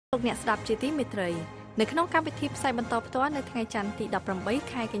លោកអ្នកស្ដាប់ជាទីមេត្រីនៅក្នុងកម្មវិធីផ្សាយបន្តផ្ទាល់នៅថ្ងៃច័ន្ទទី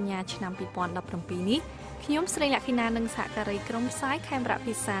18ខែកញ្ញាឆ្នាំ2017នេះខ្ញុំស្រីលក្ខិណានិងសហការីក្រុមផ្សាយខេមរៈ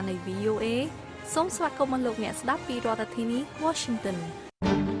ភាសានៃ VOA សូមស្វាគមន៍លោកអ្នកស្ដាប់ពីរដ្ឋធានី Washington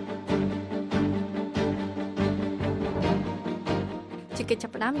ជាកិច្ចចា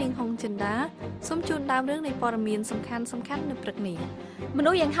ប់ផ្ដើមនាងហុងចិនដាសូមជូនដើមរឿងនៃព័ត៌មានសំខាន់នៅព្រឹកនេះមនុ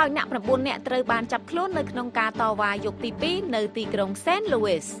ស្សយ៉ាងហោចណាស់9នាក់ត្រូវបានចាប់ខ្លួននៅក្នុងការតវ៉ាយប់ទី2នៅទីក្រុង Saint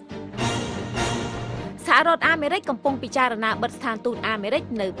Louis សហរដ្ឋអាមេរិកកំពុងពិចារណាបិទស្ថានទូតអាមេរិក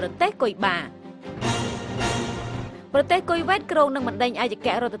នៅប្រទេសគុយបាប្រទេសគុយវ៉េតក្រុងនឹងបណ្ដេញឯកអគ្គ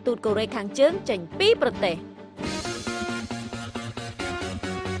រដ្ឋទូតកូរ៉េខាងជើងចេញពីប្រទេស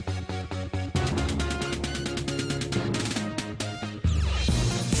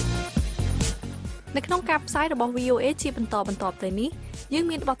នៅក្នុងការផ្សាយរបស់ VOA ជាបន្តទៅនេះយើង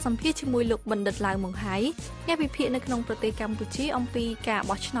មានបទសម្ភាសន៍ជាមួយលោកបណ្ឌិតឡាវម៉ុងហៃអ្នកវិភាគនៅក្នុងប្រទេសកម្ពុជាអំពីការ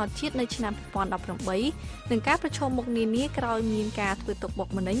បោះឆ្នោតជាតិនៅឆ្នាំ2018និងការប្រឈមមុខនានាក្រោយមានការធ្វើទុកបុក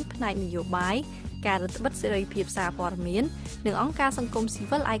ម្នេញផ្នែកនយោបាយការរឹតបន្តឹងសេរីភាពសារព័ត៌មាននិងអង្គការសង្គមស៊ី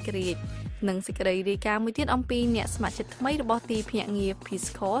វិលឯករាជ្យនិងសេចក្តីរាយការណ៍មួយទៀតអំពីអ្នកស្ម័គ្រចិត្តថ្មីរបស់ទីភ្នាក់ងារ Peace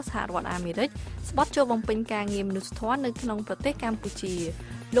Corps សហរដ្ឋអាមេរិកស្បត់ចូលបំពេញការងារមនុស្សធម៌នៅក្នុងប្រទេសកម្ពុជា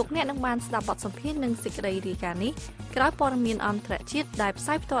លោកអ្នកនឹងបានស្ដាប់បទសម្ភាសន៍និងសេចក្តីរាយការណ៍នេះក្រោយព័ត៌មានអន្តរជាតិដែលផ្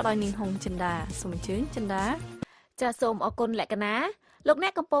សាយផ្ទាល់ដោយនាងហុងចិនដាសូមអញ្ជើញចិនដាចាសសូមអរគុណលក្ខណាលោកអ្ន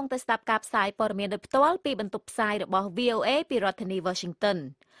កកំពុងតែស្ដាប់ការផ្សាយព័ត៌មានដោយផ្ទាល់ពីបន្ទប់ផ្សាយរបស់ VOA ពីរដ្ឋធានី Washington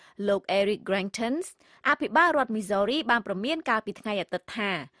លោក Eric Grantons អភិបាលរដ្ឋ Missouri បានប្រមានកាលពីថ្ងៃអាទិត្យ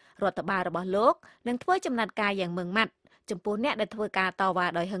ថារដ្ឋបាលរបស់លោកនឹងធ្វើចំណាត់ការយ៉ាងម៉ឺងម៉ាត់ចំពោះអ្នកដែលធ្វើការតវ៉ា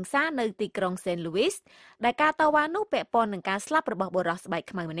ដោយហិង្សានៅទីក្រុង Saint Louis ដែលការតវ៉ានោះពាក់ព័ន្ធនឹងការស្លាប់របស់បុរសស្បែក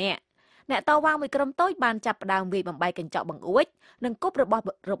ខ្មៅម្នាក់អ្នកតវ៉ាមួយក្រុមតូចបានចាប់ផ្ដើមវាយបំបែកកញ្ចក់បង្អួចនិងគប់របស់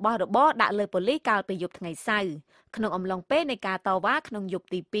របរដាក់លើប៉ូលីសកាលពីយប់ថ្ងៃសៅរ៍ក្នុងអំឡុងពេលនៃការតវ៉ាក្នុងយប់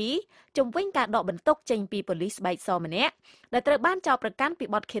ទី2ជំវិញការដកបន្ទុកចេញពីប៉ូលីសស្បែកសម្នាក់ដែលត្រូវបានចោទប្រកាន់ពី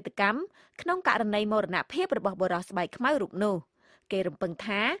បទឃាតកម្មក្នុងករណីមរណភាពរបស់បុរសស្បែកខ្មៅរូបនោះគេរំពឹង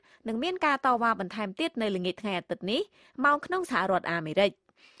ថានឹងមានការតវ៉ាបន្ថែមទៀតនៅល្ងាចថ្ងៃអាទិត្យនេះម៉ោងក្នុងសហរដ្ឋអាមេរិក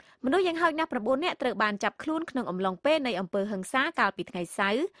មនុស្សយ៉ាងហោចណាស់9នាក់ត្រូវបានចាប់ខ្លួនក្នុងអំឡុងពេលនៃអំពើហិង្សាកាលពីថ្ងៃសៅ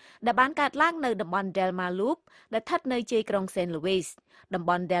រ៍ដែលបានកើតឡើងនៅតំបន់ Delma Loop ដែលស្ថិតនៅជ័យក្រុង Saint Louis តំ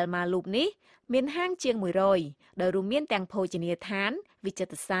បន់ Delma Loop នេះមានហាងជាង100ដែលរួមមានទាំងភោជនីយដ្ឋានវិចិ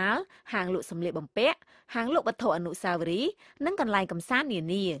ត្រសាលហាងលក់សម្លៀកបំពាក់ហាងលក់វត្ថុអនុស្សាវរីយ៍និងកន្លែងកម្សាន្តនា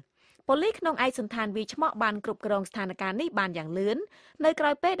នាប៉ូលីសក្នុងឯកសណ្ឋានវាឆ្មក់បានគ្រប់គ្រងស្ថានភាពនេះបានយ៉ាងលឿននៅក្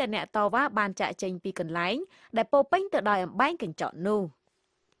រោយពេលដែលអ្នកតវ៉ាបានចាក់ចេញពីកន្លែងដែលពោពេញទៅដោយអំបែងកញ្ចក់នោះ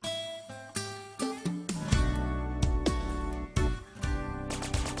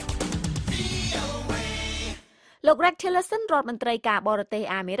លោក Rex Tillerson រដ្ឋមន្ត្រីការបរទេស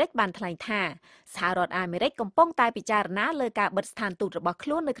អាមេរិកបានថ្លែងថាសហរដ្ឋអាមេរិកកំពុងតែពិចារណាលើការបិទស្ថានទូតរបស់ខ្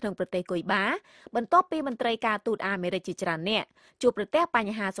លួននៅក្នុងប្រទេសគុយបាបន្ទាប់ពីមន្ត្រីការទូតអាមេរិកជាច្រើននាក់ជួបប្រទះប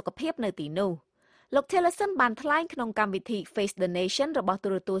ញ្ហាសុខភាពនៅទីនោះលោក Tillerson បានថ្លែងក្នុងកម្មវិធី Face the Nation របស់ទូ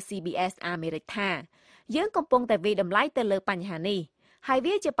រទស្សន៍ CBS អាមេរិកថាយើងកំពុងតែវាយតម្លៃទៅលើបញ្ហានេះហើយ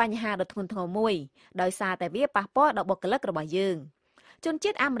វាជាបញ្ហាដ៏ធ្ងន់ធ្ងរមួយដោយសារតែវាប៉ះពាល់ដល់បុគ្គលិករបស់យើងជន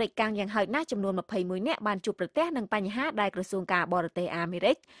ជាតិអាមេរិកកាំងយ៉ាងហោចណាស់ចំនួន21នាក់បានជួបប្រទះនឹងបញ្ហាដែលក្រសួងការបរទេសអាមេ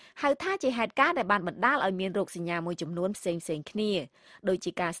រិកហៅថាជាហេតុការណ៍ដែលបានបណ្ដាលឲ្យមានរោគសញ្ញាមួយចំនួនផ្សេងៗគ្នាដូច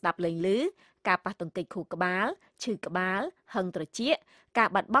ជាការស្ដាប់លែងឮការប៉ះទង្គិចខួរក្បាលឈឺក្បាលហឹងត្រចៀកការ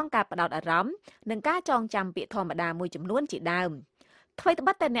បាត់បង់ការផ្ដោតអារម្មណ៍និងការចងចាំពាក្យធម្មតាមួយចំនួនជាដើមថ្មីត្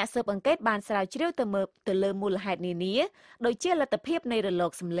បិតតែអ្នកស៊ើបអង្កេតបានស្រាវជ្រាវទៅលើមូលហេតុនានាដូចជាលទ្ធភាពនៃរល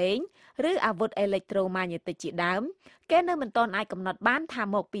កសំឡេងឬអាវុធអេឡិចត្រូម៉ាញ៉េទិកជាដើមគេនៅមិនទាន់អាចកំណត់បានថា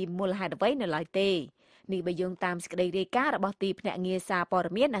មកពីមូលហេតុអ្វីនៅឡើយទេនេះបើយោងតាមសេចក្តីរាយការណ៍របស់ទីភ្នាក់ងារសារព័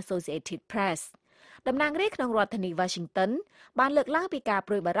ត៌មាន Associated Press តំណាងរាស្ត្រក្នុងរដ្ឋធានី Washington បានលើកឡើងពីការ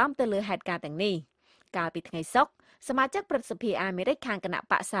ព្រួយបារម្ភទៅលើហេតុការណ៍ទាំងនេះកាលពីថ្ងៃសុក្រសមាជិកព្រឹទ្ធសភាអាមេរិកខាងគណៈ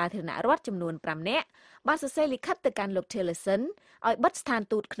បក្សសាធារណរដ្ឋចំនួន5នាក់បានសរសេរលិខិតទៅកាន់លោក Tillerson ឲ្យបិទស្ថាន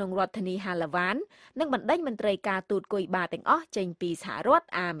ទូតក្នុងរដ្ឋធានី Halavan និងបណ្ដេញមន្ត្រីការទូតគុយបាទាំងអស់ចេញពីសហរដ្ឋ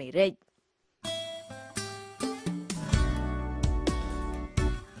អាមេរិក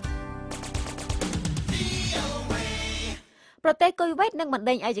ប្រទេសគុយវ៉េតនឹងបណ្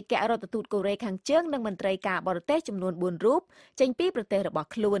ដេញឯកអគ្គរដ្ឋទូតកូរ៉េខាងជើងនិងមន្ត្រីការបរទេសចំនួន4រូបចេញពីប្រទេសរបស់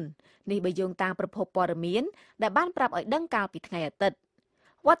ខ្លួននេះបើយោងតាមប្រភពព័ត៌មានដែលបានប្រាប់ឲ្យដឹងកាលពីថ្ងៃអាទិត្យ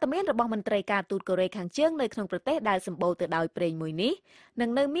វត្តមានរបស់មន្ត្រីការទូតកូរ៉េខាងជើងនៅក្នុងប្រទេសដែលសម្បូរទៅដោយប្រេងមួយនេះនឹង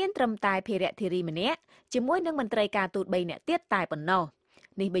នៅមានត្រឹមតែភារៈធារីម្នាក់ជាមួយនឹងមន្ត្រីការទូត3នាក់ទៀតតែប៉ុណ្ណោះ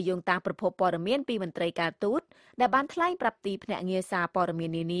នេះបើយោងតាមប្រភពព័ត៌មានពីមន្ត្រីការទូតដែលបានថ្លែងប្រាប់ទីភ្នាក់ងារសារព័ត៌មាន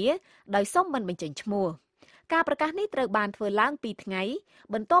នានាដោយសុំមិនបញ្ចេញឈ្មោះការប្រកាសនេះត្រូវបានធ្វើឡើង2ថ្ងៃ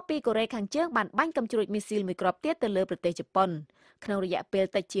បន្ទាប់ពីកូរ៉េខាងជើងបានបាញ់កាំជ្រួចមីស៊ីលមួយគ្រាប់ទៀតទៅលើប្រទេសជប៉ុន ក្នុងរយៈពេល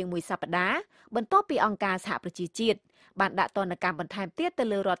តិចជាង1សប្តាហ៍បន្ទាប់ពីអង្គការសហប្រជាជាតិបានដាក់ទណ្ឌកម្មបន្ថែមទៀតទៅ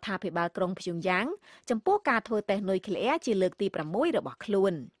លើរដ្ឋាភិបាលក្រុងព្យុងយ៉ាងចំពោះការធ្វើតេស្តនុយក្លេអ៊ែរជាលើកទី6របស់ខ្លួ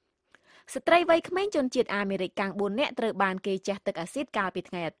នស្ត្រីវ័យក្មេងជនជាតិអាមេរិកកាំង4នាក់ត្រូវបានគេចាស់ទឹកអាស៊ីតកាលពី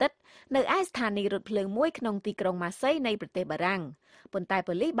ថ្ងៃអាទិត្យនៅឯស្ថានីយ៍រថភ្លើងមួយក្នុងទីក្រុងម៉ាស័យនៃប្រទេសបារាំងប៉ុន្តែ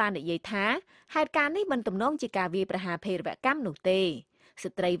ប៉ូលីសបាននិយាយថាហេតុការណ៍នេះមិនទំនងជាការវាយប្រហារភេរវកម្មនោះទេ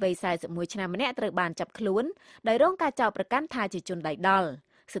ស្ត្រីវ័យ41ឆ្នាំម្នាក់ត្រូវបានចាប់ខ្លួនដោយរងការចោទប្រកាន់ថាជាជនដៃដល់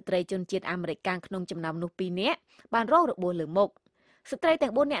ស្ត្រីជនជាតិអាមេរិកកាំងក្នុងចំណោមនោះ2នាក់បានរងរបួសលើមុខស្ត្រីទាំ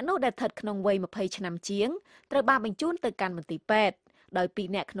ង4នាក់នោះដែលស្ថិតក្នុងវ័យ20ឆ្នាំជាងត្រូវបានបញ្ជូនទៅកាន់មន្ទីរពេទ្យដោយ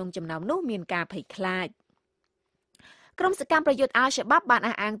2នាក់ក្នុងចំណោមនោះមានការភ័យខ្លាចក្រុមសកម្មប្រយុទ្ធអាល់ Shabaab បាន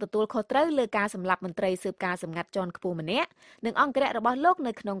អះអាងទទួលខុសត្រូវលើការសម្លាប់មន្ត្រីស៊ើបការសម្ងាត់ជាន់ខ្ពស់ម្នាក់និងអង្គរៈរបស់លោក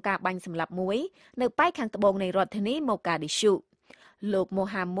នៅក្នុងការបាញ់សម្លាប់មួយនៅប៉ែកខាងត្បូងនៃរដ្ឋធានីម៉ូកាឌីស៊ូលោកមូ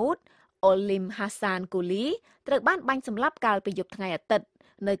ហាម៊ូតអូលីមហាសានគូលីត្រូវបានបាញ់សម្លាប់កាលពីយប់ថ្ងៃអាទិត្យ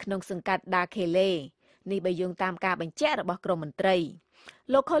នៅក្នុងសង្កាត់ដាខេលេនេះបើយោងតាមការបញ្ជាក់របស់ក្រមមន្ត្រី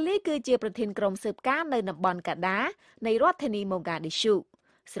លោកខូលីគឺជាប្រធានក្រុមស៊ើបការនៅតំបន់កាដានៃរដ្ឋធានីម៉ូកាឌីស៊ូ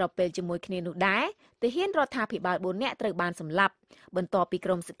ស្របពេលជាមួយគ្នានោះដែរទាហានរដ្ឋាភិបាល4នាក់ត្រូវបានសម្លាប់បន្ទាប់ពីក្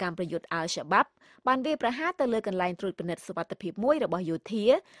រុមសកម្មប្រយុទ្ធអាល់ Shabaab បានវាយប្រហារទៅលើកន្លែងត្រួតពិនិត្យសុវត្ថិភាពមួយរបស់យោធា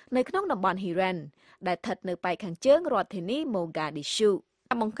នៅក្នុងតំបន់ Hiran ដែលស្ថិតនៅប៉ែកខាងជើងរដ្ឋធានី Mogadishu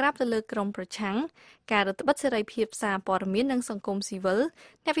បង្ក្រាបទៅលើក្រុមប្រឆាំងការរដ្ឋបិទសេរីភាពសារព័ត៌មាននិងសង្គមស៊ីវិល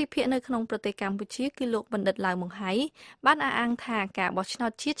អ្នកវិភាគនៅក្នុងប្រទេសកម្ពុជាគឺលោកបណ្ឌិតឡាវម៉ុងហៃបានអះអាងថាការបោះឆ្នោ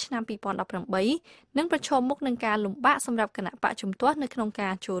តជាតិឆ្នាំ2018នឹងប្រឈមមុខនឹងការលំបាកសម្រាប់គណៈបកជំទាស់នៅក្នុងកា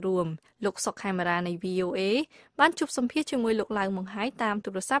រចូលរួមលោកសុកខេមរានៃ VOA បានជួបសម្ភាសជាមួយលោកឡាវម៉ុងហៃតាមទូ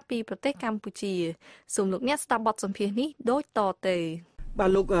រស័ព្ទពីប្រទេសកម្ពុជាសូមលោកអ្នកស្ដាប់បទសម្ភាសនេះដូចតទៅបាទ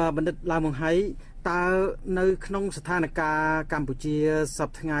លោកបណ្ឌិតឡាវម៉ុងហៃតើនៅក្នុងស្ថានភាពកម្ពុជាស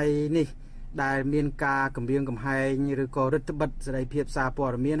ប្តាហ៍ថ្ងៃនេះដែលមានការគម្រាមកំហែងឬក៏រដ្ឋបិទសេរីភាពសារព័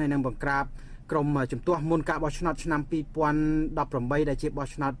ត៌មានហើយនឹងបង្ក្រាបក្រុមជំទាស់មុនការបោះឆ្នោតឆ្នាំ2018ដែលជាបោះ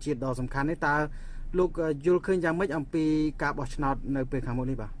ឆ្នោតជាតិដ៏សំខាន់នេះតើលោកយល់ឃើញយ៉ាងម៉េចអំពីការបោះឆ្នោតនៅពេលខាងមុខ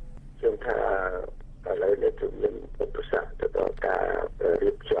នេះបាទខ្ញុំថាឥឡូវនេះគឺមានឧបសគ្គទៅដល់ការ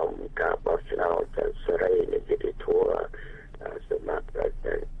រៀបចំការបោះឆ្នោតសេរីនិងយុត្តិធម៌សម្រាប់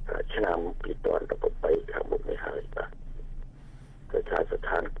ឆ្នាំ2018ខាងមុខនេះហើយបាទគឺថាស្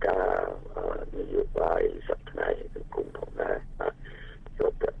ថានភាពនយោបាយសប្តាហ៍សង្គមផងដែរបាទជា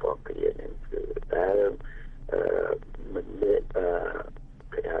ប់ពាក់ព័ន្ធគ្នានឹងគឺតែមិនមាន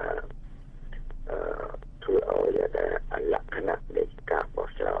គេថាធ្វើឲ្យលក្ខណៈនៃការបោះ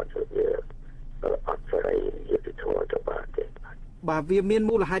ឆ្នោតវាអត់សេរីយុត្តិធម៌ទៅបាទទេបាទវាមាន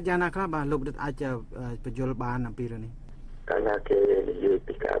មូលហេតុយ៉ាងណាខ្លះបាទលោកបណ្ឌិតអាចបញ្យល់បានអំពីរឿងនេះកាលណាគេនិយាយ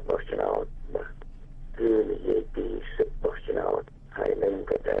ពីការបោះឆ្នោតបាទគឺនិយាយពីសិទ្ធិបោះឆ្នោតហើយនឹង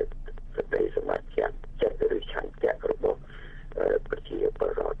ក៏តែស្ត្រីសមាជិកចិត្តឬឆន្ទៈរបស់ប្រជាព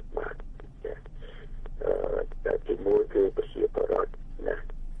លរដ្ឋបាទតែទីមួយគឺប្រជាពលរដ្ឋណា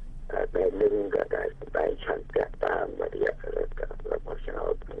តែនឹងក៏តែស្ដែងឆន្ទៈតាមរយៈរបស់ឆ្នោ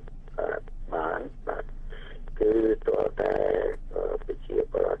តបានបាទគឺតើតែប្រជា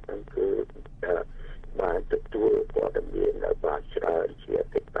ពលរដ្ឋនឹងគឺបានទទួលព័ត៌មានបានច្រើនជា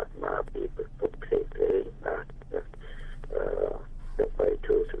តិចបាត់មកពីប្រភពផ្សេងៗបាទដើម្បី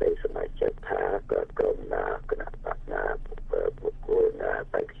ធ្វើស្ដីសមាជិកថាក្រុមណាគណៈបកណាបុគ្គលណា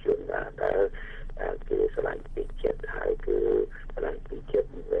បេក្ខជនណាដែលគេឆ្លាញ់ពីចិត្តហើយគឺឆ្លាញ់ពីចិត្ត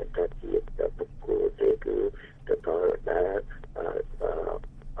មិនថាជាបុគ្គលទេគឺទៅដល់ដែល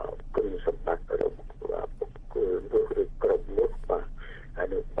គុណសម្បត្តិរបស់បុគ្គលនោះឬក្រុមនោះបាទហើយ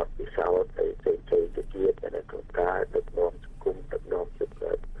នឹងបទពិសោធន៍ទៅទៀតនៅក្នុងការដឹកនាំសង្គមដឹកនាំជាតិ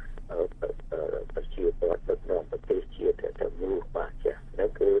ប្រជាពលរដ្ឋដឹកនាំប្រទេសជាតិទៅនោះបាទចា៎នោះ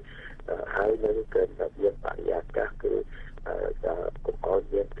គឺហើយនឹងគឺមានបរិយាកាសគឺកុំឲ្យ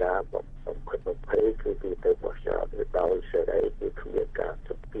មានការបំផិតបំភ័យគឺទៅបោះឆ្នោតដោយសេរីគឺគ្មានការស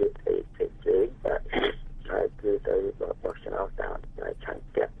ម្ពាធអីផ្សេងបាទហើយគឺទៅបោះឆ្នោតតាមឆន្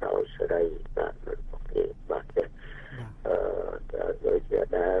ទៈដោយសេរីបាទអូខេបាទចា៎ដោយជា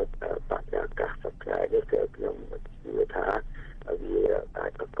ដែលបរិយាកាសសប្តាហ៍នេះគឺខ្ញុំជឿថាវាអា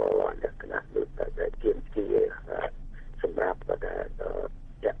ចបង្កលក្ខណៈដូចតែជាសម្រាប់តែ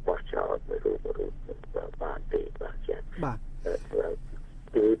ចាក់បោះឆ្នោតមួយរូបបានទេបាទចា៎បាទ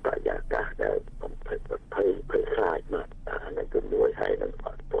គឺបរិយាកាសដែលបំផិតបំភ័យភ័យខ្លាចមកអានេះគឺមួយហើយនឹង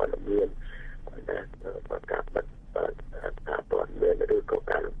ព័ត៌មានដែលបង្ការបិទការព័ត៌មានឬក៏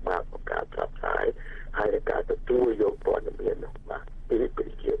ការលំបាកក្នុងការផ្សព្វផ្សាយហើយនឹងការទទួលយកព័ត៌មាននោះបាទពីប្រ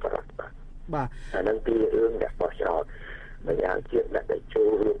ជាពលរដ្ឋបាទអានឹងពីរឿងអ្នកបោះឆ្នោតម្យ៉ាងទៀតអ្នកដែលចូល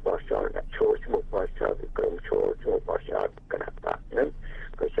រួមបោះឆ្នោតអ្នកចូលឈ្មោះបោះឆ្នោតពីក្រុមចូលឈ្មោះបោះឆ្នោតគណៈបកហ្នឹង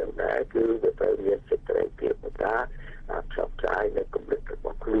ក៏ចឹងដែរគឺវាត្រូវមានសិទ្ធិសេរីភាពថា ផ្សព្វផ្សាយនៅគំនិតរប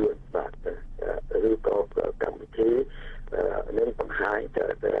ស់ខ្លួនបាទឬក៏កម្មវិធីនឹងបង្ហាញទៅ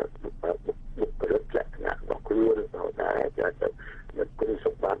បុគ្គលិកលក្ខណៈរបស់ខ្លួនដែរទៅនឹងគុណស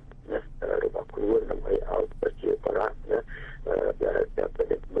ម្បត្តិរបស់ខ្លួនដើម្បីឲ្យប្រជាពលរដ្ឋតែប្រ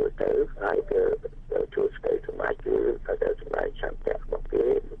តិបត្តិមើលទៅហើយក៏ជួយស្ដីសមាជិកក៏ដែលសម្ដែងឆន្ទៈរបស់គេ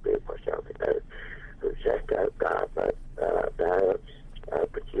ពេលបោះឆ្នោតទៅដូចជាការដែល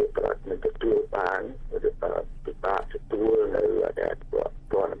ប្រជាពលរដ្ឋនឹងទទួលបានពិបាកទទួលនៅដែលព័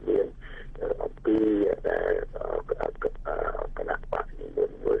ត៌មានអំពីដែលគណៈបកនេះ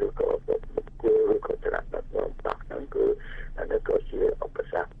មួយឬក៏បុគ្គលឬក៏ត្រាក់ដល់បកហ្នឹងគឺអានេះក៏ជាឧប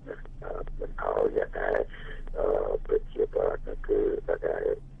សគ្គមិនឲ្យតែប្រជាពលរដ្ឋគឺតែ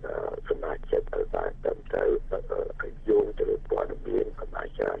សមាជិកឲ្យបានត្រឹមត្រូវយោងទៅព័ត៌មានកម្ពុ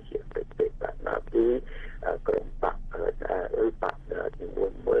ជាជាពេកបាទណាពីក្រុមបកឬបក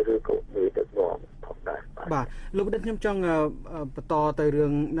មួយឬក៏មានទៅងផងដែរបាទលោកបណ្ឌិតខ្ញុំចង់បន្តទៅរឿ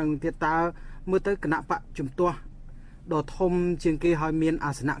ងនឹងទៀតតើមើលទៅគណៈបកជំទាស់ដ៏ធំជាងគេហើយមាន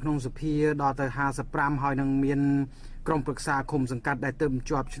អាសនៈក្នុងសភាដល់ទៅ55ហើយនឹងមានក្រុមប្រឹក្សាឃុំសង្កាត់ដែលទើប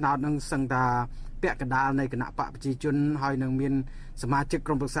ជាប់ឆ្នោតនឹងសឹងថាពាក់កណ្ដាលនៃគណៈបកប្រជាជនហើយនឹងមានសមាជិក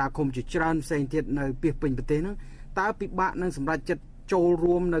ក្រុមប្រឹក្សាឃុំជាច្រើនផ្សេងទៀតនៅពាសពេញប្រទេសហ្នឹងតើពិបាកនឹងសម្រេចចិត្តចូល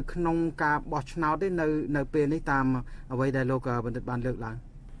រួមនៅក្នុងការបោះឆ្នោតទេនៅពេលនេះតាមអ្វីដែលលោកបណ្ឌិតបានលើកឡើង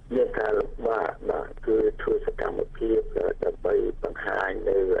មានការលំបាកគឺធ្វើសកម្មភាពដើម្បីបង្ហាញ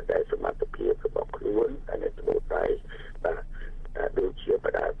នៅដែលសមត្ថភាពរបស់ខ្លួនઅનેធ្វើតែដូចជាប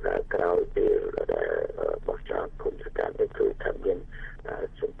ដាក្រោយពេលដែលបោះឆ្នោតគុំសកម្មនេះគឺថាមាន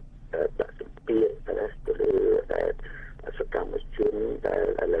ដាក់សម្ពាធទៅលើសកម្មជនដែល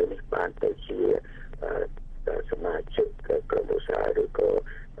ឥឡូវនេះបានទៅជាសមាជិកក្រុមប្រឹក្សាឬក៏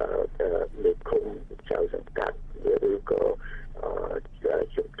មេឃុំចៅសង្កាត់ឬក៏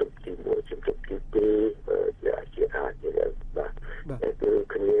ជំទប់ទី1ជំទប់ទី2ជាអាចបាទគឺ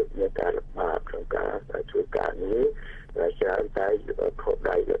គ្នាមានការលំបាកក្នុងការជួយការងារច្រើនតែខុស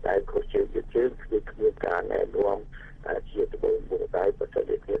ដៃតែខុសជើងគឺគ្មានការណែនាំជាត្បូងមួយដៃប្រសិទ្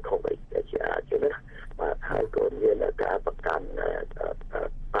ធភាពខុសអីជាអាចណាបាទហើយក៏មានការប្រកាន់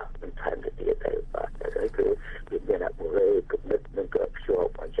បកបន្ថែមទៅទៀតទៅបាទហើយគឺមានអបុរេគំនិតនឹងក៏ភ្ជា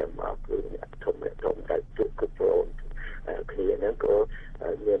ប់អញ្ចឹងមកគឺធំតែជួបគ្រប់គ្រងគ្នាហ្នឹងក៏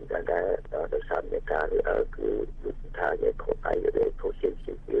មានការដោយសារមានការគឺថាជាខុសដៃឬខុសជើង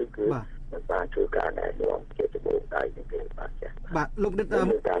គឺមិនបានជួយការណែនាំជាត្បូងដៃនេះទេបាទចា៎បាទលោកដិត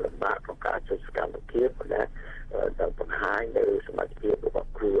មានការលំបាកក្នុងការជួយសកម្មភាពណាដល់បង្ហាញនៅសមត្ថភាពរបស់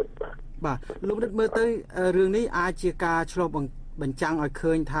ខ្លួនបាទលោកដិតមើលទៅរឿងនេះអាចជាការឆ្លុះបញ្ចាំងឲ្យ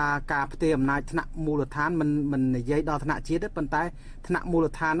ឃើញថាការផ្ទេរអំណាចថ្នាក់មូលដ្ឋានមិននិយាយដល់ថ្នាក់ជាតិទេប៉ុន្តែថ្នាក់មូល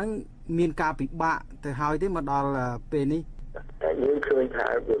ដ្ឋានហ្នឹងមានការពិបាកទៅហើយទេមកដល់ពេលនេះតែយើងឃើញថា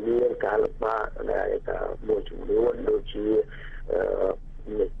វាមានការលំបាកមួយចំនួនដូចជា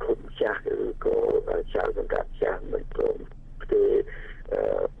មេឃុំចាស់ឬក៏ចៅសង្កាត់ចាស់មិនព្រមផ្ទេរ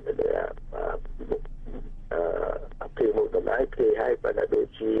អភិវឌ្ឍន៍ដល់គេហើយបើដូច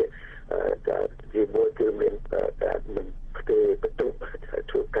ជាទីមួយគឺមានការមិនផ្ទេរបន្ទុក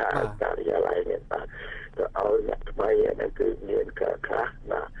ធ្វើការការិយាល័យនេះបាទទៅឲ្យអ្នកថ្មីហ្នឹងគឺមានការខ្លះ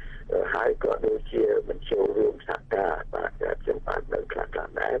បាទហើយក៏ដូចជាមិនចូលរួមសហការបាទខ្ញុំបាននៅខ្លះ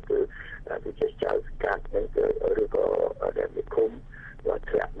ដែរគឺដូចជាចៅសង្កាត់ហ្នឹងគឺឬក៏ដែលមានឃុំគាត់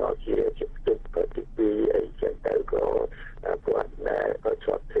ធ្លាក់មកជាផ្ទុកទី2អីចឹងទៅក៏គាត់ក៏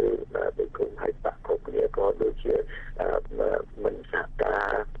ជាប់ធ្វើពីគុំហើយបាក់គ្រប់គ្នាក៏ដូចជាមិនសហកា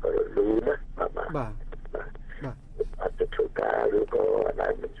រលូណាបាទអត់ទៅធ្វើការឬក៏ដែ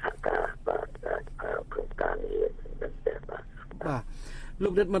លមិនសហការបាទក្នុងការងារហ្នឹងទេបាទលោ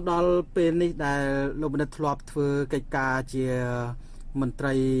កដិតមកដល់ពេលនេះដែលលោកបណ្ឌិតធ្លាប់ធ្វើកិច្ចការជាមន្ត្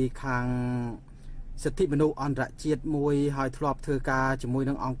រីខាងសិទ្ធិមនុស្សអន្តរជាតិមួយហើយធ្លាប់ធ្វើការជាមួយ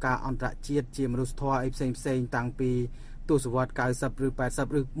នឹងអង្គការអន្តរជាតិជាមនុស្សធម៌អីផ្សេងតាំងពីទសវត្សរ៍90ឬ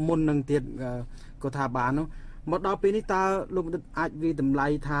80ឬមុននឹងទៀតក៏ថាបាននោះមកដល់ពេលនេះតើលោកបណ្ឌិតអាចវិតម្លៃ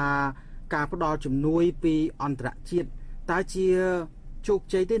ថាការផ្ដល់ជំនួយពីអន្តរជាតិតើជាជោគ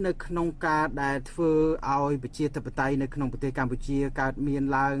ជ័យទេនៅក្នុងការដែលធ្វើឲ្យប្រជាធិបតេយ្យនៅក្នុងប្រទេសកម្ពុជាកើតមាន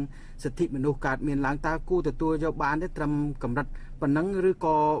ឡើងសិទ្ធិមនុស្សកើតមានឡើងតើគួរទទួលយកបានទេត្រឹមកម្រិតប៉ុណ្ណឹងឬ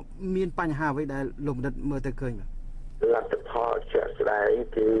ក៏មានបញ្ហាអ្វីដែលលោកបណ្ឌិតមើលទៅឃើញបាទលទ្ធផលជាក់ស្ដែង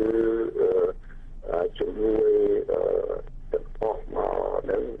គឺជំនួយទាំងអស់មក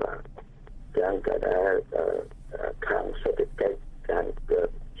នឹងបាទទាំងក៏ដែលខាងសេដ្ឋកិច្ចខាង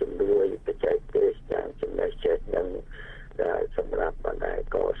ជំនួយបច្ចេកទេសទាំងចំណេះចេះនិងសម្រាប់បណ្ដា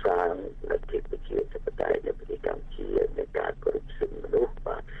កសាងលទ្ធិប្រជាធិបតេយ្យនៅប្រទេសកម្ពុជានៃការគោរពសិទ្ធិមនុស្ស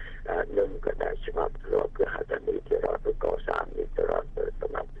បាទនិងក៏ដែលច្បាប់ធ្លាប់គឺហៅថានីតិរដ្ឋឬកសាងនីតិរដ្ឋស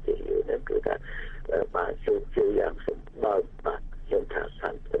ម្រាប់ប្រទេសយើងនឹងគឺថាបានជោគជ័យយ៉ាងសម្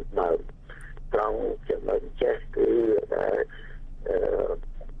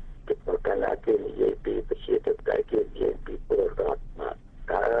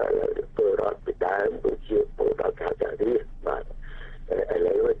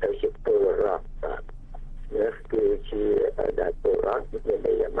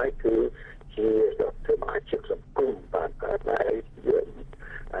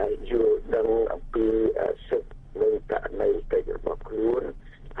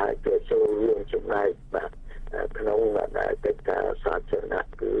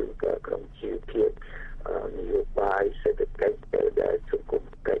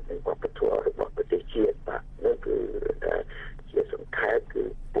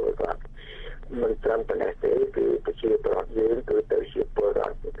ត្រឹមប៉ុណ្ណេះទេគឺប្រជាប្រដ្ឋយើងគឺទៅជាពលរ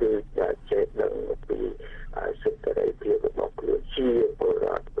ដ្ឋគឺចេះដឹងពីសិទ្ធិសេរីភាពរបស់ខ្លួនជាពលរ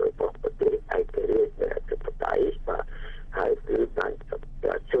ដ្ឋរបស់ប្រទេសឯករាជ្យដែលប្រទេសបាទហើយគឺបាន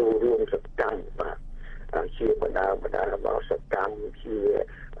ចូលរួមសកម្មបាទជាបណ្ដារបស់សកម្មជា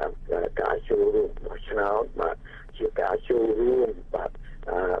ការចូលរួមរបស់ឆ្នោតបាទជាការចូលរួមបាទ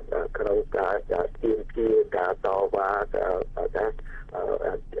ក្នុងការទាមទារការតវ៉ារ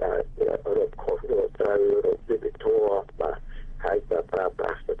កខុសត្រូវរកយុត្តិធម៌បាទហើយប្រើប្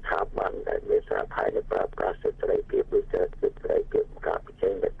រាស់ស្ថាប័នដែលមានសារផាយនិងប្រើប្រាស់សិទ្ធិសេរីភាពដូចជាសិទ្ធិសេរីភាពការបញ្ចេ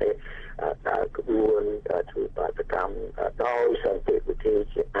ញមតិដើរក្បួនធ្វើបាតកម្មដោយសន្តិវិធី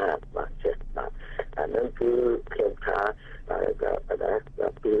ជាបាទចេះបាទអានឹងគឺខ្ញុំថា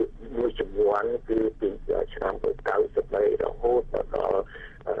ពីមួយចំនួនគឺពីឆ្នាំ93រហូតដល់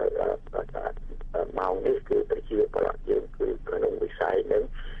ម៉ោងនេះគឺប្រជាប្រដ្ឋយើងគឺក្នុងវិស័យនឹង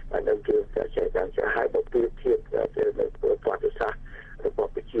គឺចេះចាំឲ្យបើពីធៀបទៅនឹងប្រវត្តិសាស្ត្ររប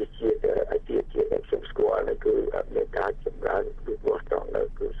ស់ប្រជាជាតិអាទិជាតិដែលខ្ញុំស្គាល់នោះគឺមានការចម្រើនពីបោះតង់នៅ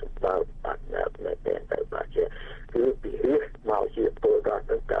គឺសម្បើមបាត់នៅតែបាទគឺពីរះមកជាពលរដ្ឋ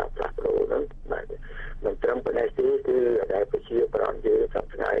នឹងការផ្លាស់ប្ដូរនឹងបាទមិនត្រឹមប៉ុណ្ណេះទេគឺដែលប្រជាប្រដ្ឋយើងស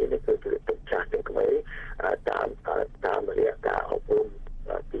ប្តាហ៍នេះគឺទឹកចាស់ទាំងក្មេងតាមរយៈការអប់រំ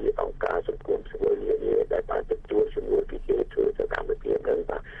ពីអង្គការសង្គមស៊ីវិលនានាដែលបានទទួលជាមួយពីគេធ្វើសកម្មភាពនឹង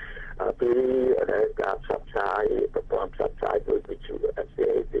បាទពីការផ្សព្វផ្សាយប្រព័ន្ធផ្សព្វផ្សាយដោយវិទ្យុ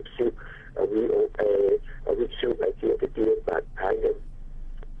VOA វិទ្យុដែលជាទីបាទហើយនឹង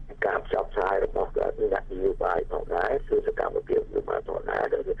ការផ្សព្វផ្សាយរបស់អ្នកនយោបាយផងដែរគឺសកម្មភាពរបស់ផងដែរ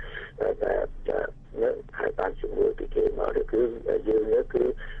ដែលហើយបានជាមួយពីគេមកគឺយើងនេះគឺ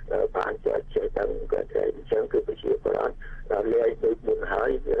បានចេះទាំងគាត់អញ្ចឹងគឺប្រជាប្រដ្ឋលាយដូចមុនហើយ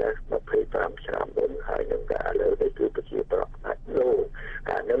25ឆ្នាំមុនហើយនឹងការលើនេះគឺប្រជាប្រដ្ឋអាចនោះ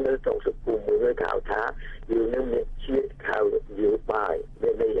ការនឹងនៅក្នុងសង្គមមួយគេហៅថាយើងនឹងមានជាតិហៅនយោបាយមា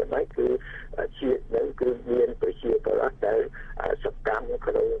នន័យយ៉ាងម៉េចគឺជាតិនឹងគឺមានប្រជាប្រដ្ឋដែលសកម្ម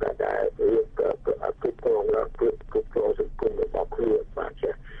ក្នុងការដែលគ្រប់គ្រងសង្គមរបស់ខ្លួនបាទ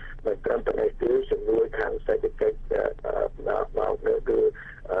ចេះមិនត្រឹមតែនេះទេជំនួយខាងសេដ្ឋកិច្ចមកនៅគឺ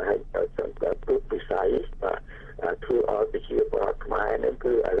ឲ្យគ្រប់វិស័យបាទធ្វើឲ្យប្រជាពលរដ្ឋខ្មែរនឹង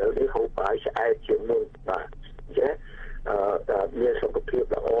គឺឥឡូវនេះហូបបាយឆ្អែតជាងមុនបាទចេះមានសុខភាព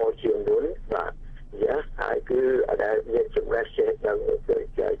ល្អជាងមុនបាទហើយគឺដែលមានចំណេះចេះដឹង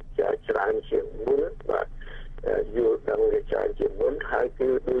ច្រើនជាងមុនបាទយល់ដឹងច្រើនជាងមុនហើយគឺ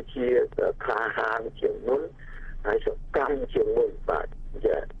ដូចជាក្លាហានជាងមុនហើយសកម្មជាងមុនបាទ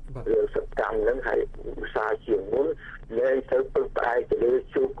រឿងសកម្មហ្នឹងហើយឧស្សាហ៍ជាងមុនលែងទៅពឹងផ្អែកទៅលើ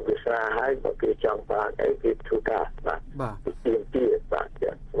ជោគវាសនាហើយបើគេចង់បានអីគេធ្វើការបាទទៀមទាបាទព្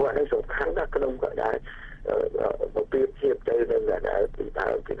រោះនេះសំខាន់ណាស់ក្នុងក៏ដែរបើប្រៀបធៀបទៅនឹងដែលពីដើ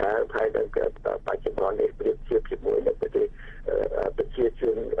មហើយនឹងបច្ចុប្បន្ននេះប្រៀបធៀបជាមួយនឹងប្រទេសប្រជាជ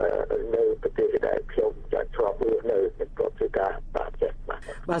ននៅប្រទេសដែលខ្ញុំចាត់ធ្លាប់រស់នៅក្នុងធ្វើការបាទ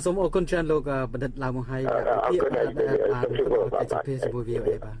បាទសូមអរគុណច្រើនលោកបណ្ឌិតឡាវម៉ុងហៃអរគុណដែលជាមួយ VOA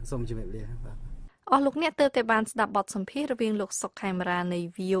បាទសូមជម្រាបលាបាទអស់លោកអ្នកទើបតែបានស្ដាប់បទសម្ភាសន៍រវាងលោកសុកខេមរានៃ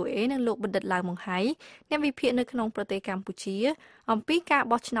VOA និងលោកបណ្ឌិតឡាវម៉ុងហៃអ្នកវិភាគនៅក្នុងប្រទេសកម្ពុជាអំពីការ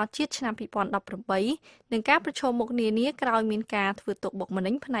បោះឆ្នោតជាតិឆ្នាំ2018និងការប្រឈមមុខនានាក្រោយមានការធ្វើទុកបុកម្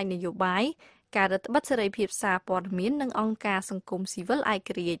នេញផ្នែកនយោបាយការរឹតបន្តឹងសេរីភាពសារព័ត៌មាននិងអង្គការសង្គមស៊ីវិលឯក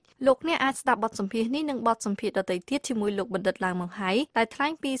រាជ្យលោកអ្នកអាចស្ដាប់បទសម្ភាសន៍នេះនិងបទសម្ភាសន៍ដទៃទៀតជាមួយលោកបណ្ឌិតឡាវម៉ុងហៃដែលថ្លែ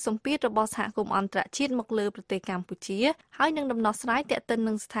ងពីសម្ពាធរបស់សហគមន៍អន្តរជាតិមកលើប្រទេសកម្ពុជាហើយនឹងដំណោះស្រាយទាក់ទិន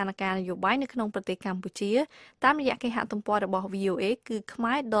នឹងស្ថានភាពនយោបាយនៅក្នុងប្រទេសកម្ពុជាតាមរយៈគេហទំព័ររបស់ VOA គឺ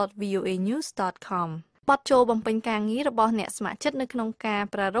khmer.voanews.com បទចូលបំពេញការងាររបស់អ្នកស្ម័គ្រចិត្តនៅក្នុងការ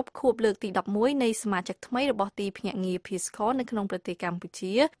ប្រារព្ធខួបលើកទី11នៃសមាជិកថ្មីរបស់ទីភ្នាក់ងារ Peace Corps នៅក្នុងប្រទេសកម្ពុ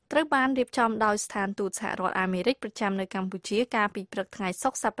ជាត្រូវបានរៀបចំដោយស្ថានទូតសហរដ្ឋអាមេរិកប្រចាំនៅកម្ពុជាកាលពីព្រឹកថ្ងៃសុ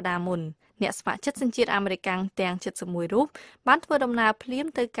ក្រសប្តាហ៍មុនអ្នកស្ម័គ្រចិត្តសញ្ជាតិអាមេរិកទាំង71រូបបានធ្វើដំណើរភ្លាម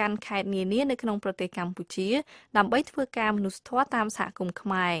ទៅកាន់ខេត្តនានានៅក្នុងប្រទេសកម្ពុជាដើម្បីធ្វើការមនុស្សធម៌តាមសហគមន៍ខ្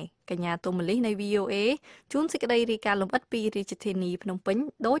មែរកញ្ញាទុំមលីនៃ VOA ជូនសេចក្តីរាយការណ៍លម្អិតពីរាជធានីភ្នំពេញ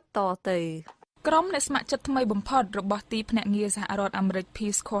ដូចតទៅក្រុមអ្នកស្ម័គ្រចិត្តថ្មីបំផុតរបស់ទីភ្នាក់ងារសហរដ្ឋអាមេរិក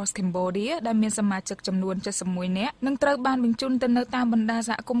Peace Corps Cambodia ដែលមានសមាជិកចំនួន71នាក់នឹងត្រូវបានបញ្ជូនទៅនៅតាមបណ្ដាស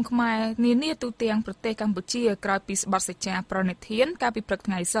ហគមន៍ខ្មែរនានាទូទាំងប្រទេសកម្ពុជាក្រោយពីស្បទសច្ចាប្រណិធានកាលពីព្រឹក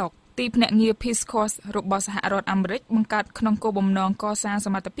ថ្ងៃសុក្រទីភ្នាក់ងារ Peace Corps របស់សហរដ្ឋអាមេរិកបង្កើតក្នុងគោលបំណងកសាងស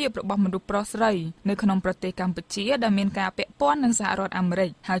មត្ថភាពរបស់មនុស្សប្រុសស្រីនៅក្នុងប្រទេសកម្ពុជាដែលមានការពាក់ព័ន្ធនឹងសហរដ្ឋអាមេរិក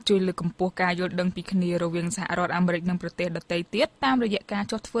ហើយជួយលើកកម្ពស់ការយល់ដឹងពីគ្នារវាងសហរដ្ឋអាមេរិកនិងប្រទេសដទៃទៀតតាមរយៈការ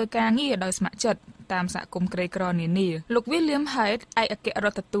ចុះធ្វើការងារដោយស្ម័គ្រចិត្ត តាមសហគមន៍ក្រីក្រនានាលោក William Hyde ឯកអគ្គរ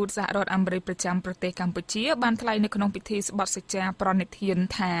ដ្ឋទូតសហរដ្ឋអាមេរិកប្រចាំប្រទេសកម្ពុជាបានថ្លែងនៅក្នុងពិធីស្បត់សេចក្ដីប្រណិធាន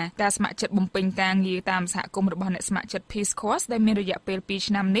ថាការស្ម័គ្រចិត្តបំពេញការងារតាមសហគមន៍របស់អ្នកស្ម័គ្រចិត្ត Peace Corps ដែលមានរយៈពេល2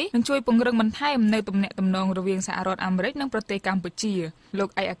ឆ្នាំនេះនឹងជួយពង្រឹងបន្ថែមនៅទំនាក់ទំនងរវាងសហរដ្ឋអាមេរិកនិងប្រទេសកម្ពុជាលោក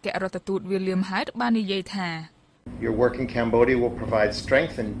ឯកអគ្គរដ្ឋទូត William Hyde បាននិយាយថា Your work in Cambodia will provide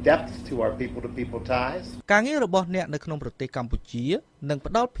strength and depth to our people-to-people ties. ការងាររបស់អ្នកនៅក្នុងប្រទេសកម្ពុជានឹង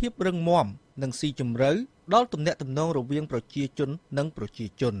ផ្ដល់ភាពរឹងមាំនិងស៊ីជម្រៅដល់ទំនាក់ទំនងរវាងប្រជាជននិងប្រជា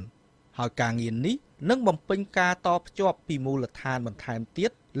ជនហើយការងារនេះនឹងបំពេញការតភ្ជាប់ពីមូលដ្ឋានបន្ថែមទៀ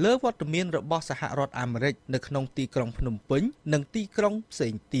តលើវត្តមានរបស់សហរដ្ឋអាមេរិកនៅក្នុងទីក្រុងភ្នំពេញនិងទីក្រុងផ្សេ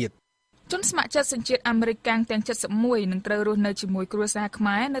ងទៀតជនស្ម័គ្រចិត្តសញ្ជាតិអាមេរិកកាំងទាំង71នឹងត្រូវរស់នៅជាមួយគ្រួសារខ្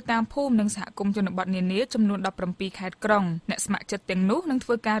មែរនៅតាមភូមិនិងសហគមន៍ជនបទនានាចំនួន17ខេត្តក្រុងអ្នកស្ម័គ្រចិត្តទាំងនោះនឹងធ្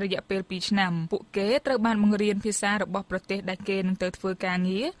វើការរយៈពេល2ឆ្នាំពួកគេត្រូវបានបង្រៀនភាសារបស់ប្រទេសដែលគេនឹងទៅធ្វើការ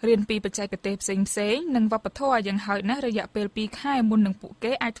ងាររៀនពីបច្ចេកទេសផ្សេងៗនិងវប្បធម៌យ៉ាងហោចណាស់រយៈពេល2ខែមុននឹងពួក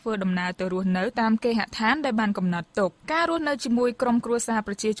គេអាចធ្វើដំណើរទៅរស់នៅតាមគេហដ្ឋានដែលបានកំណត់ទុកការរស់នៅជាមួយក្រុមគ្រួសារ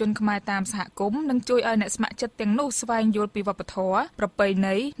ប្រជាជនខ្មែរតាមសហគមន៍នឹងជួយឲ្យអ្នកស្ម័គ្រចិត្តទាំងនោះស្វែងយល់ពីវប្បធម៌ប្រពៃ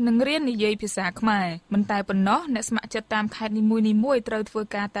ណីនិងរៀននិយាយភាសាខ្មែរមិនតែប៉ុណ្ណោះអ្នកស្ម័គ្រចិត្តតាមខេត្តនីមួយៗត្រូវធ្វើ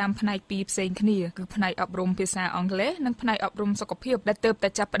ការតាមផ្នែកពីរផ្សេងគ្នាគឺផ្នែកអប់រំភាសាអង់គ្លេសនិងផ្នែកអប់រំសុខភាពដែលទើបតែ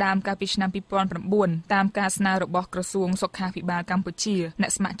ចាប់ផ្ដើមកាលពីឆ្នាំ2009តាមការស្នើរបស់ក្រសួងសុខាភិបាលកម្ពុជាអ្ន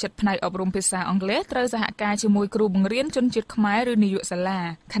កស្ម័គ្រចិត្តផ្នែកអប់រំភាសាអង់គ្លេសត្រូវសហការជាមួយគ្រូបង្រៀនជនជាតិខ្មែរឬនាយកសាលា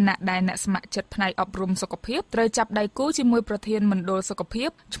ខណៈដែលអ្នកស្ម័គ្រចិត្តផ្នែកអប់រំសុខភាពត្រូវចាប់ដៃគូជាមួយប្រធានមណ្ឌលសុខភាព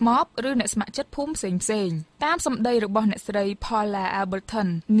ឆ្មបឬអ្នកស្ម័គ្រចិត្តភូមិផ្សេងៗតាមសម្ដីរបស់អ្នកស្រី Paula Alberton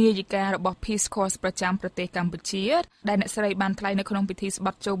នាយិការបស់ Peace Corps ប្រចាំប្រទេសកម្ពុជាដែលអ្នកស្រីបានថ្លែងនៅក្នុងពិធីស្ប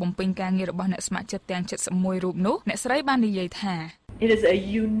ត់ចូលបំពេញការងាររបស់អ្នកស្ម័គ្រចិត្តទាំង71រូបនោះអ្នកស្រីបាននិយាយថា It is a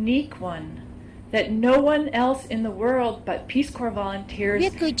unique one that no one else in the world but Peace Corps volunteers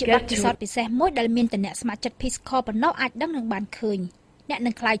វាគឺជាបទពិសោធន៍ពិសេសមួយដែលមានតែអ្នកស្ម័គ្រចិត្ត Peace Corps ប៉ុណ្ណោះអាចដឹងនិងបានឃើញអ្នក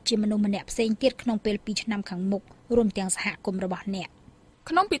នឹងក្លាយជាមនុស្សម្នាក់ផ្សេងទៀតក្នុងពេល2ឆ្នាំខាងមុខរួមទាំងសហគមន៍របស់អ្នក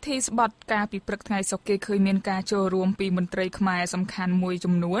ក្នុងពិធីស្បត់ការពីព្រឹកថ្ងៃសុក្រគេឃើញមានការចូលរួមពីមន្ត្រីខ្មែរសំខាន់មួយ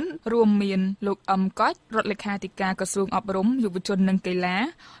ចំនួនរួមមានលោកអឹមកុចរដ្ឋលេខាធិការក្រសួងអប់រំយុវជននិងកីឡា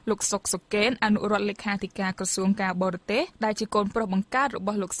លោកសុកសុកេនអនុរដ្ឋលេខាធិការក្រសួងការបរទេសដែលជាកូនប្រុសបង្កើតរប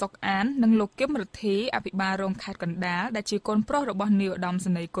ស់លោកសុកអាននិងលោកគឹមរិទ្ធីអភិបាលរងខេត្តកណ្ដាលដែលជាកូនប្រុសរបស់នាយឧត្តម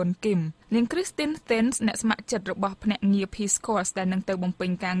សេនីយ៍គុណគឹមនាង Christine Stens អ្នកស្ម័គ្រចិត្តរបស់ភ្នាក់ងារ Peace Corps ដែលនឹងទៅបំពេ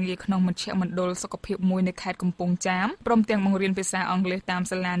ញការងារក្នុងមជ្ឈមណ្ឌលសុខភាពមួយនៅខេត្តកំពង់ចាមព្រមទាំងបង្រៀនភាសាអង់គ្លេសតាម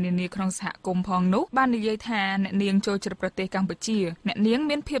សាលានានាក្នុងសហគមន៍ផងនោះបាននិយាយថាអ្នកនាងចូលចិត្តប្រទេសកម្ពុជាអ្នកនាង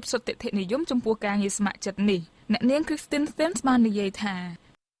មានភាពសុទ្ធិនិយមចំពោះការងារស្ម័គ្រចិត្តនេះអ្នកនាង Christine Stens បាននិយាយថា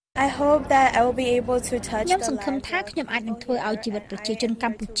I hope that I will be able to touch ខ្ញុំសង្ឃឹមថាខ្ញុំអាចនឹងធ្វើឲ្យជីវិតប្រជាជនក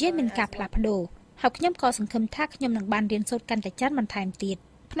ម្ពុជាមានការផ្លាស់ប្ដូរហើយខ្ញុំក៏សង្ឃឹមថាខ្ញុំនឹងបានរៀនសូត្រកាន់តែច្រើនបន្ថែមទៀត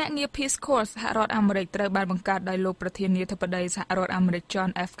ភ្នាក់ងារ Peace Corps សហរដ្ឋអាមេរិកត្រូវបានបង្កើតដោយលោកប្រធានាធិបតីសហរដ្ឋអាមេរិក John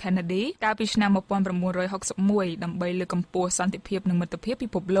F Kennedy កាលពីឆ្នាំ1961ដើម្បីលើកកម្ពស់សន្តិភាពនិងមិត្តភាពពិ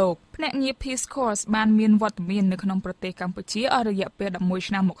ភពលោកភ្នាក់ងារ Peace Corps បានមានវត្តមាននៅក្នុងប្រទេសកម្ពុជាអស់រយៈពេល11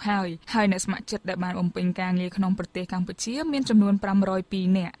ឆ្នាំមកហើយអ្នកស្ម័គ្រចិត្តដែលបានបំពេញការងារក្នុងប្រទេសកម្ពុជាមានចំនួន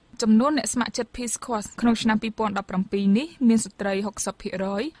502នាក់ចំនួនអ្នកស្ម័គ្រចិត្ត Peace Corps ក្នុងឆ្នាំ2017នេះមានស្ត្រី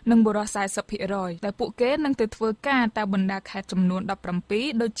 60% និងបុរស 40% ដែលពួកគេនឹងទៅធ្វើការតាមបណ្ដាខេត្តចំនួន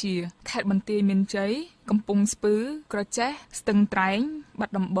17ដូចជាខេត្តបន្ទាយមានជ័យកំពង់ស្ពឺក្រចេះស្ទឹងត្រែងបា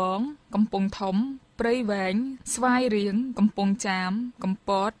ត់ដំបងកំពង់ធំព្រៃវែងស្វាយរៀងកំពង់ចាមកំព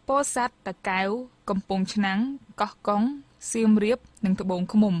តពោធិ៍សាត់តាកែវកំពង់ឆ្នាំងកោះកុងសៀមរាបនិងត្បូង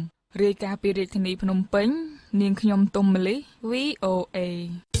ឃ្មុំរាយការណ៍ពីរាជធានីភ្នំពេញនាងខ្ញុំទុំម៉ាលី VOA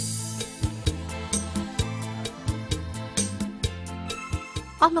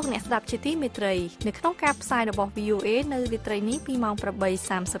អស់លោកអ្នកស្ដាប់ជាទីមេត្រីនៅក្នុងការផ្សាយរបស់ VOA នៅរាត្រីនេះពីម៉ោង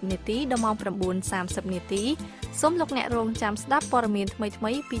 8:30 នាទីដល់ម៉ោង 9:30 នាទីសូមលោកអ្នករងចាំស្ដាប់ព័ត៌មានថ្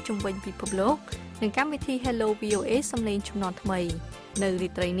មីៗពីជុំវិញពិភពលោកនិងកម្មវិធី Hello VOA សំឡេងជំនាន់ថ្មីនៅរា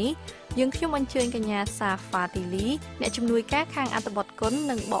ត្រីនេះយើងខ្ញុំអញ្ជើញកញ្ញាសាហ្វាទីលីអ្នកជំនួយការខាងអត្ថបទគុណ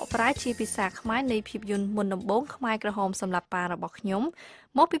និងបកប្រែជាភាសាខ្មែរនៃភាពយន្តមុនដំបូងខ្មែរក្រហមសម្រាប់ប៉ារបស់ខ្ញុំ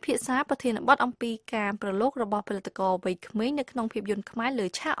មកពិភាក្សាប្រធានបទអំពីការប្រឡូករបស់ផលិតករវ័យក្មេងនៅក្នុងភាពយន្តខ្មែរលើ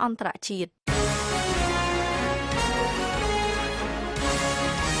ឆាកអន្តរជាតិ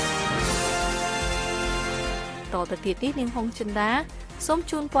តទៅទៀតនេះនាងហុងចិន្តាសូម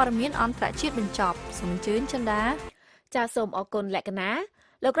ជូនព័ត៌មានអន្តរជាតិបញ្ចប់សូមអញ្ជើញចិន្តាចាសសូមអរគុណលក្ខណៈ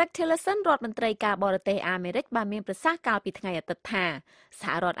លោក Rex Tillerson រដ្ឋមន្ត្រីការបរទេសអាមេរិកបានមានប្រសាសន៍កាលពីថ្ងៃអាទិត្យថាស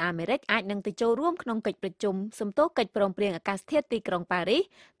ហរដ្ឋអាមេរិកអាចនឹងទៅចូលរួមក្នុងកិច្ចប្រជុំសំទោសកិច្ចព្រមព្រៀងអាកាសធាតុទីក្រុងប៉ារីស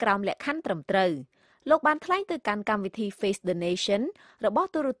ក្រោមលក្ខខណ្ឌត្រឹមត្រូវ លោកបានថ្លែងទៅកាន់កម្មវិធី Face the Nation របស់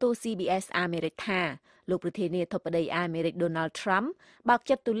ទូរទស្សន៍ CBS អាមេរិកថាលោកប្រធានាធិបតីអាមេរិក Donald Trump បើក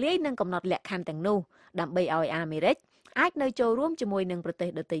ចិត្តទូលាយនឹងកំណត់លក្ខខណ្ឌទាំងនោះដើម្បីឲ្យអាមេរិកអាចនៅចូលរួមជាមួយនឹងប្រទេស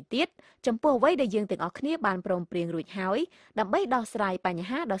ដទៃទៀតចំពោះអ្វីដែលយើងទាំងអស់គ្នាបានព្រមព្រៀងរួចហើយដើម្បីដោះស្រាយបញ្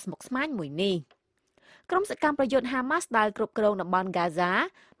ហាដ៏ស្មុគស្មាញមួយនេះក្រុមសកម្មប្រយុទ្ធហាម៉ាស់ដែលគ្រប់គ្រងតំបន់ហ្គាហ្សា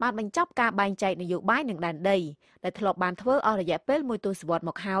បានបញ្ចប់ការបែងចែកនយោបាយនឹងដែនដីដែលធ្លាប់បានធ្វើអស់រយៈពេលមួយទសវត្សរ៍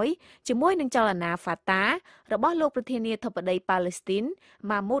មកហើយជាមួយនឹងចលនាហ្វាតារបស់លោកប្រធានាធិបតីប៉ាឡេស្ទីន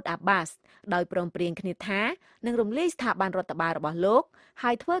ម៉ាមូតអាបាសដោយព្រមព្រៀងគ្នាថានឹងរំលាយស្ថាប័នរដ្ឋបាលរបស់លោក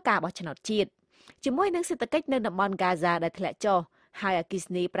ហើយធ្វើការបោះឆ្នោតជាតិជាមួយនឹងសេដ្ឋកិច្ចនៅតំបន់ហ្គាហ្សាដែលធ្លាក់ចុះហើយអគ្គិស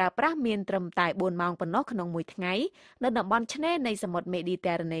នីប្រើប្រាស់មានត្រឹមតែ4ម៉ោងប៉ុណ្ណោះក្នុងមួយថ្ងៃនៅតំបន់ឆ្នេរនៃសមុទ្រមេឌី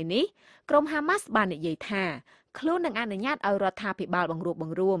ទែរ៉ាណេនេះក្រុមហាម៉ាស់បាននិយាយថាខ្លួននឹងអនុញ្ញាតឲ្យរដ្ឋាភិបាលបង្រួបប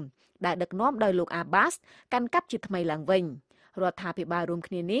ង្រួមដែលដឹកនាំដោយលោកអាបាសកាន់កាប់ជាថ្មីឡើងវិញរដ្ឋាភិបាលរួម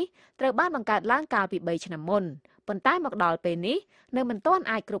គ្នានេះត្រូវបានបង្កើតឡើងកាលពី3ឆ្នាំមុនប៉ុន្តែមកដល់ពេលនេះនៅមិនទាន់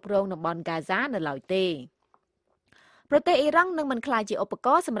អាចគ្រប់គ្រងតំបន់ហ្គាហ្សានៅឡើយទេប្រទេសអ៊ីរ៉ង់នឹងមិនក្លាយជាឧបក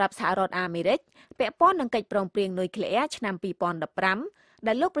រណ៍សម្រាប់សហរដ្ឋអាមេរិកពាក់ព័ន្ធនឹងកិច្ចព្រមព្រៀងនុយក្លេអ៊ែរឆ្នាំ2015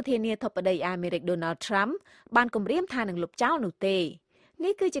ដែលលោកប្រធានាធិបតីអាមេរិក Donald Trump បានគម្រាមថានឹងលុបចោលនោះទេ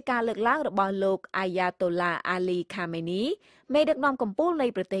នេះគឺជាការលើកឡើងរបស់លោក Ayatollah Ali Khamenei មេដឹកនាំកំពូលនៃ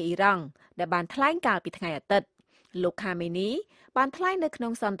ប្រទេសអ៊ីរ៉ង់ដែលបានថ្លែងកាលពីថ្ងៃអាទិត្យលោក Khamenei បានថ្លែងនៅក្នុ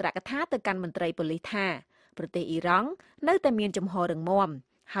ងសន្ទរកថាទៅកាន់មន្ត្រីប៉ូលីសថាប្រទេសអ៊ីរ៉ង់នៅតែមានជំហររឹងមាំ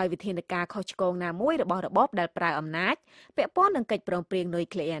ហើយវិធានការខុសឆ្គងណាមួយរបស់របបដែលប្រើអំណាចពាក់ព័ន្ធនឹងកិច្ចព្រមព្រៀងនុយ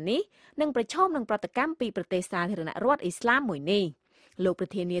ក្លេអ៊ែរនេះនឹងប្រឈមនឹងប្រតិកម្មពីប្រទេសសាធារណរដ្ឋអ៊ីស្លាមមួយនេះលោកប្រ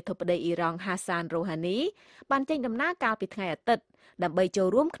ធានាធិបតីអ៊ីរ៉ង់ Hassan Rouhani បានចេញដំណើរកាលពីថ្ងៃអាទិត្យដើម្បីចូល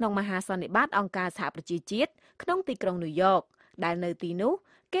រួមក្នុងមហាសន្និបាតអង្គការសហប្រជាជាតិក្នុងទីក្រុងញូវយ៉កដែលនៅទីនោះ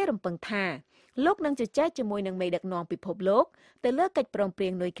គេរំពឹងថាលោកនឹងជជែកជាមួយនឹងមេដឹកនាំពិភពលោកទៅលើកិច្ចព្រមព្រៀ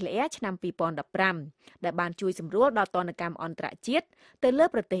ងនុយក្លេអ៊ែរឆ្នាំ2015ដែលបានជួយសម្រួលដល់ទណ្ឌកម្មអន្តរជាតិទៅលើ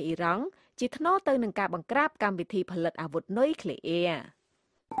ប្រទេសអ៊ីរ៉ង់ជាថ្នូរទៅនឹងការបង្ក្រាបកម្មវិធីផលិតអាវុធនុយក្លេអ៊ែរ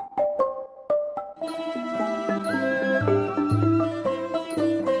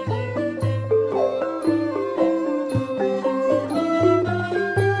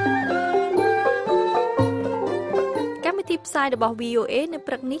ទីផ្សាយរបស់ VOA នៅ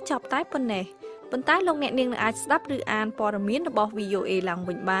ព្រឹកនេះចប់តែប៉ុណ្ណេះប៉ុន្តែលោកអ្នកនាងនឹងអាចស្ដាប់ឬអានព័ត៌មានរបស់ VOA ឡើង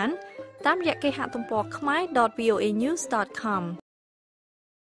វិញបានតាមរយៈគេហទំព័រ khmer.voanews.com